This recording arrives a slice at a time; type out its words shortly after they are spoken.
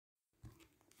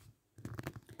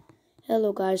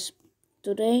Hello guys,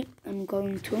 today I'm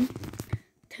going to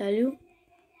tell you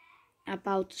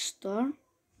about the star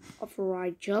of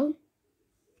Rigel.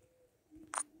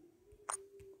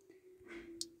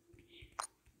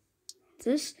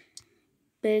 This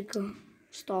big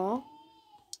star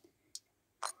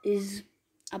is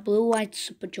a blue-white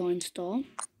supergiant star.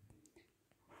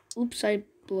 Oops, I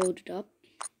blowed it up.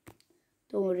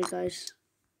 Don't worry guys.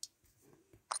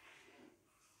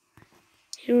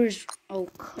 Oh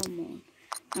come on.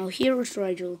 Now here is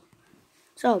Rigel.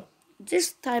 So,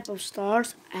 this type of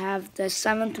stars have the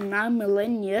 7 to 9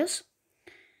 million years,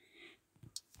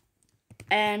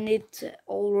 and it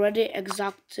already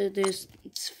exhausted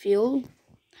its fuel,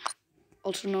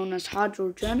 also known as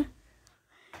hydrogen.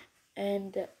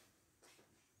 And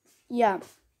yeah,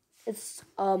 it's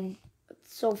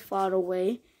so far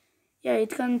away. Yeah, it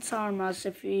can harm us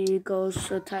if he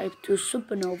goes type 2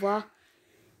 supernova.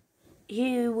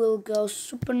 He will go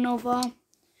supernova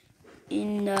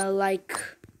in like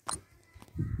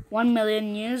 1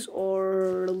 million years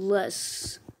or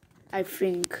less, I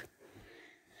think.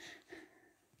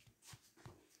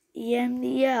 And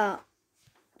yeah,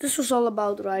 this was all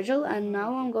about Rigel, and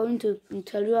now I'm going to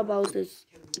tell you about his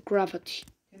gravity.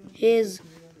 Here's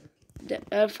the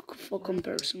Earth for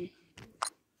comparison.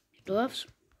 Earth.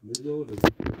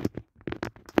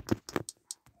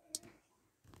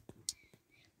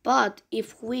 But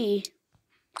if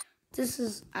this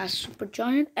is a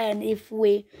supergiant, and if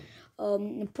we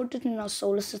put it in our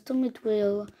solar system, it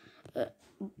will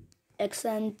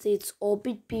extend its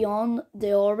orbit beyond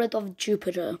the orbit of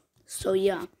Jupiter. So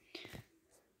yeah,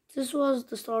 this was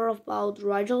the story about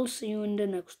Rigel. See you in the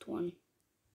next one.